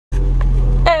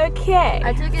Okay.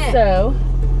 I took it. So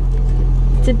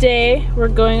today we're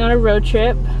going on a road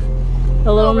trip.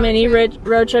 A little mini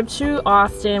road trip to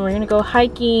Austin. We're gonna go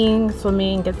hiking,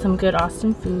 swimming, get some good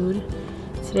Austin food.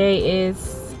 Today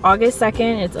is August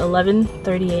 2nd. It's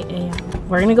 11:38 a.m.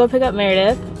 We're gonna go pick up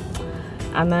Meredith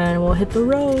and then we'll hit the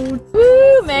road.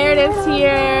 Woo! Meredith's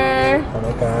here. Oh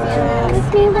my god.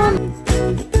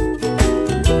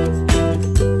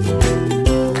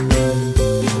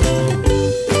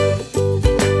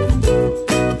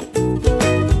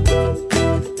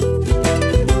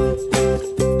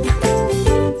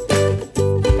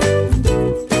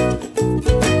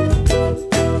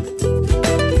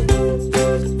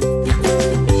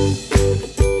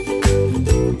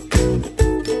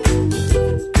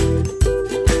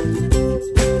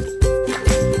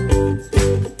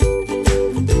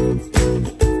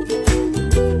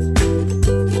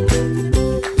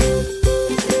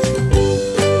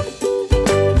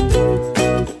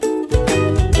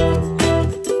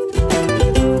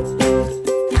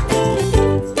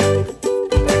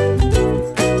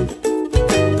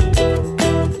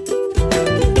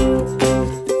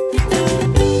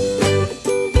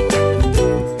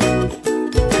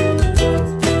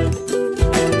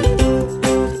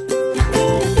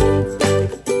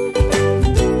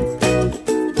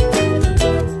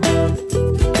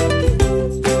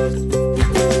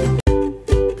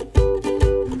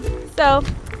 So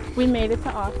we made it to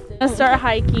Austin. Let's start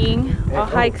hiking.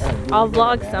 I'll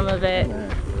vlog some of it.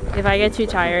 If I get too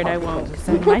tired, I won't,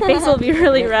 because my face will be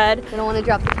really red. I don't want to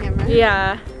drop the camera.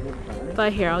 Yeah.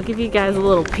 But here, I'll give you guys a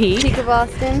little peek. Peek of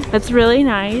Austin. That's really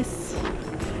nice.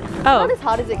 Oh. Not as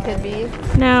hot as it could be.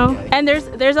 No. And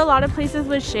there's a lot of places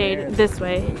with shade this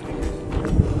way.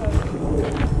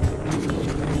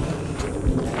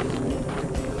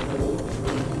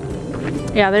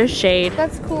 Yeah, there's shade.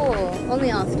 That's cool.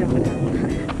 Only Austin would have.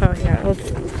 Oh yeah.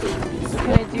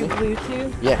 Can I do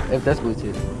Bluetooth? Yeah, if that's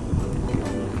Bluetooth.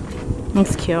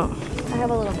 Looks cute. I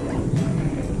have a little boy.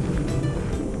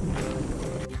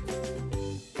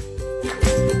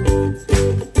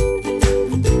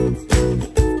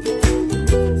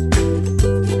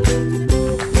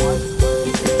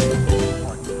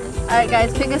 Alright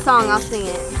guys, pick a song, I'll sing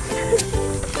it.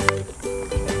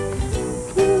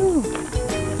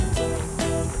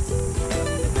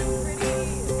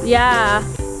 Yeah.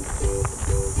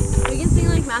 We can sing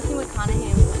like Matthew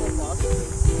McConaughey with like walls.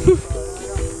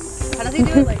 How does he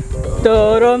do it like?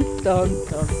 Dum dum dum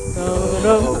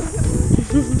dum.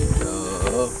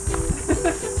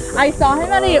 I saw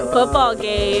him at a football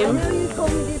game. I know you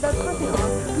told me, dude, that's fucking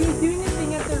awesome. He was doing a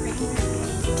thing at the Rangers.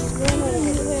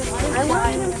 I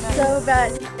want him so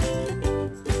bad.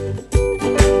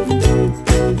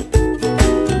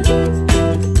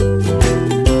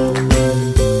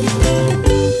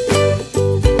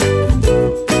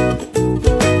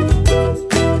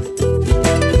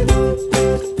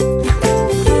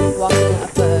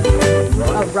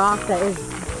 Rock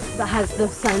that has the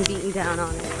sun beating down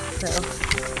on it. So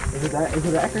Is it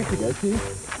that great to go to?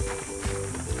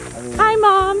 I mean, Hi,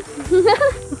 Mom.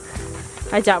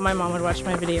 I doubt my mom would watch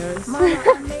my videos. Mama,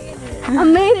 I made it. I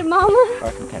made it, Mama.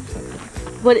 I can catch something.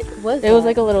 What was It was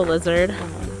like a little lizard.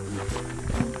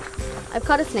 I've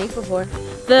caught a snake before.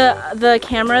 The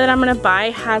camera that I'm gonna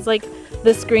buy has like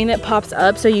the screen that pops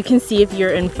up so you can see if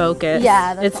you're in focus.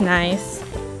 Yeah, that's it's awesome. nice.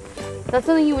 That's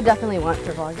something you would definitely want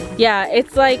for vlogging. Yeah,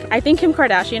 it's like, I think Kim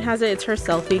Kardashian has it. It's her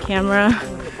selfie camera.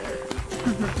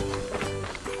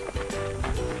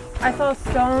 I saw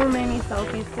so many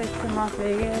selfie sticks in Las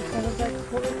Vegas. I was like,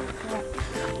 holy crap.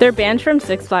 They're banned from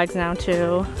Six Flags now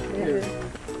too. Yeah.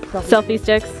 Selfie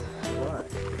sticks.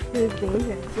 It's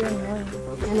dangerous. They're annoying.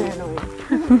 And they're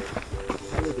annoying.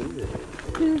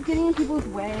 Who's getting in people's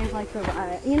way, like the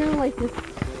riot. You know, like this.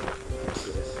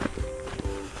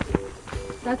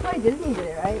 That's why Disney did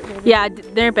it, right? Yeah,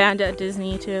 they're banned at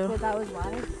Disney too. So that was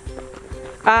why?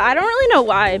 I don't really know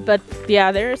why, but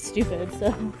yeah, they're stupid,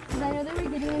 so. Because I know they were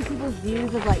getting in people's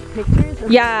views of like pictures.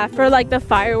 Of Yeah, for like the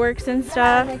fireworks and yeah,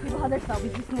 stuff. like people have their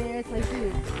selfies just in there. It's like,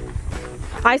 dude.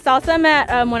 I saw some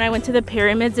at when I went to the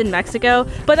pyramids in Mexico,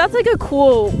 but that's like a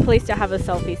cool place to have a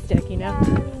selfie stick, you know?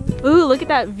 Ooh, look at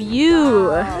that view.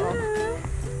 Wow.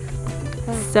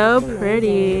 So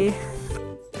pretty.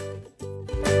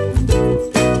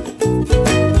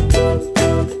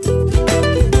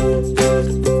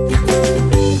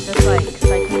 Just like,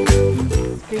 'cause I can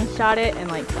screenshot it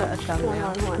and like put a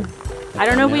thumbnail. I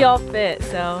don't know if we all fit,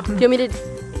 so. Do you want me to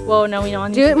Whoa, no, we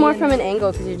don't. do it more from an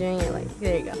angle because you're doing it like,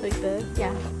 there you go. Like this?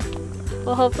 Yeah.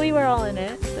 Well, hopefully we're all in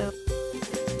it, so.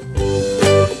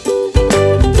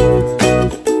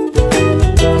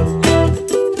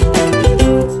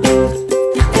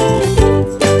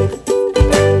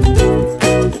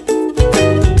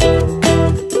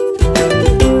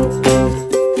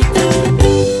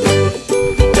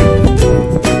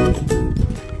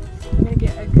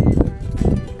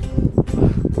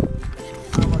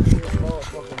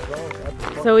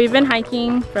 So we've been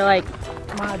hiking for like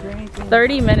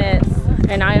 30 minutes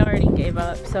and I already gave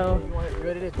up. So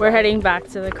we're heading back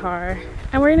to the car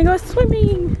and we're gonna go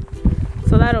swimming.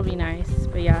 So that'll be nice.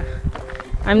 But yeah,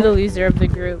 I'm the loser of the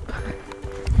group.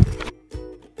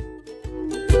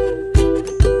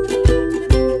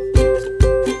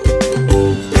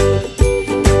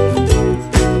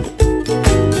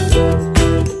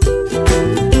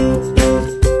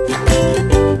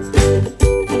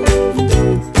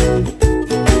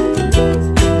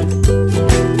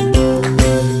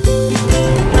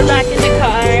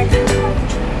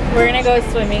 Go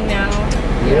swimming now.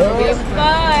 It'll be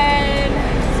fun.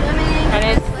 Swimming. And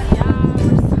it's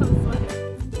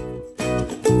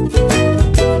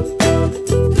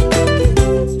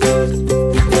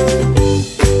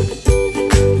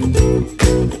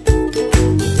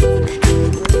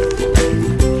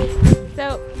so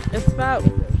it's about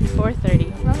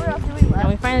 4:30. Remember else we left? And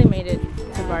we finally made it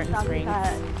to Barton Springs.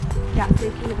 Gas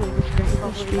station.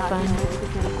 It should be fun.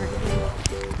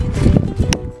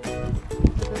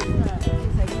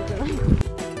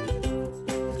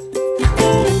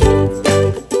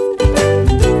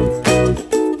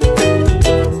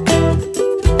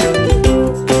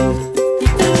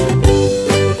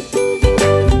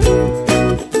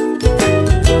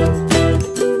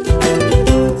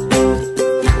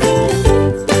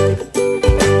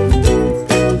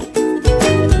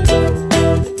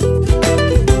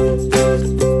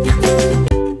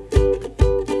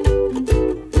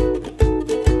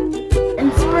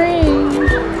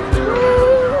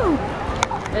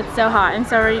 So hot. I'm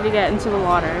so ready to get into the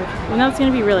water. I know it's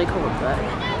gonna be really cold, but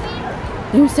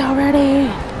I'm so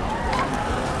ready.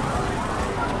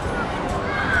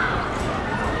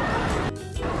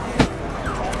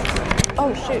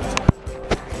 Oh shoot.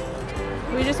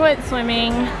 We just went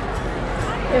swimming.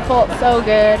 It felt so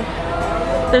good.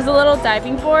 There's a little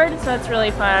diving board, so that's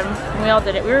really fun. We all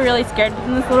did it. We were really scared, but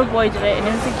then this little boy did it, and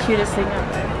it was the cutest thing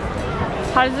ever.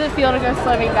 How does it feel to go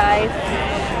swimming, guys?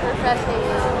 Refreshing.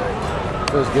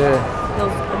 Feels good.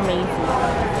 Feels amazing.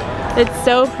 It's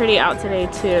so pretty out today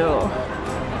too.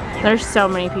 There's so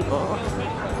many people.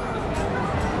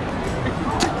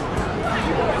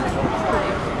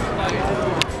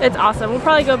 It's awesome. We'll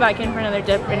probably go back in for another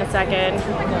dip in a second.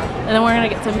 And then we're gonna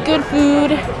get some good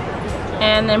food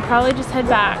and then probably just head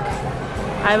back.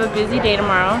 I have a busy day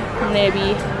tomorrow. I'm gonna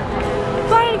be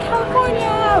flying to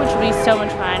California, which will be so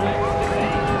much fun.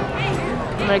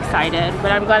 I'm excited,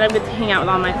 but I'm glad I get to hang out with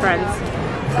all my friends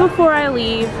before I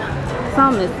leave, so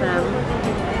I'll miss them.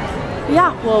 But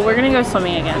yeah, well, we're gonna go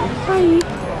swimming again. Bye.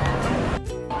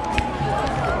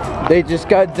 They just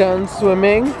got done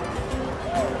swimming.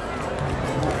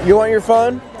 You want your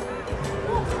phone?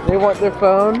 They want their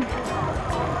phone.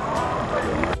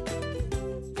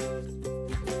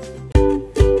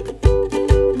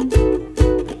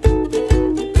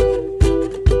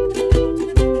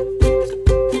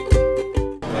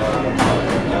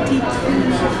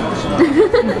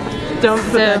 Don't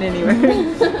put that anywhere.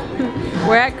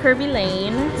 We're at Kirby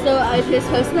Lane. So I just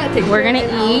posted that picture. We're gonna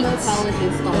eat.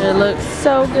 It looks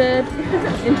so good.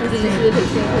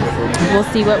 We'll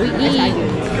see what we eat.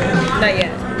 Not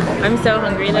yet. I'm so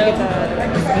hungry though.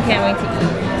 I can't wait to eat.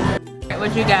 Alright,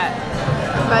 what'd you get?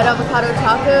 Fried avocado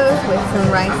tacos with some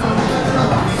rice on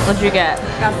it. What'd you get?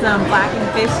 Got some blackened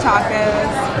fish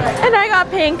tacos. And I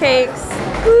got pancakes.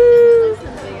 Woo!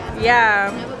 Yeah.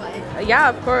 Yeah,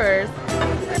 of course.